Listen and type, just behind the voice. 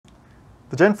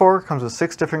The Gen 4 comes with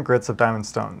 6 different grits of diamond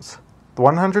stones: the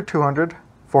 100, 200,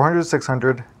 400,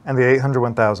 600, and the 800,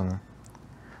 1000.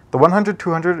 The 100,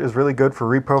 200 is really good for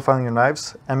reprofiling your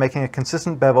knives and making a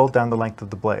consistent bevel down the length of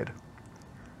the blade.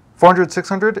 400,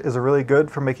 600 is really good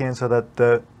for making it so that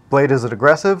the blade is an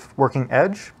aggressive working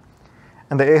edge,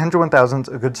 and the 800, 1000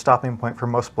 is a good stopping point for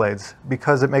most blades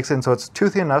because it makes it so it's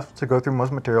toothy enough to go through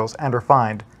most materials and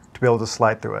refined to be able to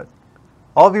slide through it.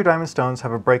 All of your diamond stones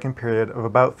have a break-in period of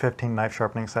about 15 knife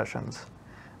sharpening sessions.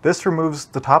 This removes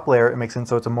the top layer and makes it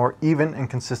so it's a more even and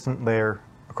consistent layer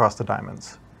across the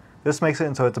diamonds. This makes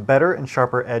it so it's a better and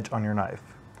sharper edge on your knife.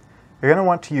 You're going to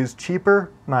want to use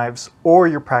cheaper knives or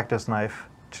your practice knife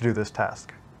to do this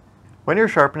task. When you're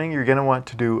sharpening, you're going to want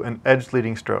to do an edge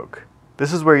leading stroke.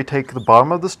 This is where you take the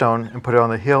bottom of the stone and put it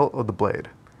on the heel of the blade.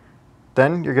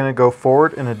 Then you're going to go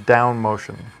forward in a down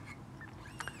motion.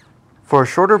 For a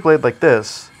shorter blade like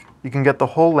this, you can get the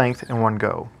whole length in one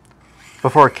go.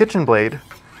 But for a kitchen blade,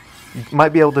 you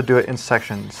might be able to do it in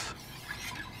sections.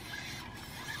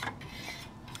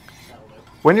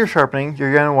 When you're sharpening,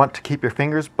 you're going to want to keep your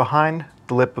fingers behind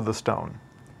the lip of the stone.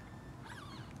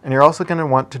 And you're also going to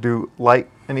want to do light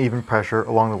and even pressure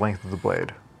along the length of the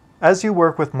blade. As you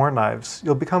work with more knives,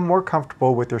 you'll become more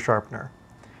comfortable with your sharpener,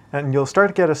 and you'll start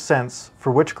to get a sense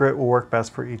for which grit will work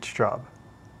best for each job.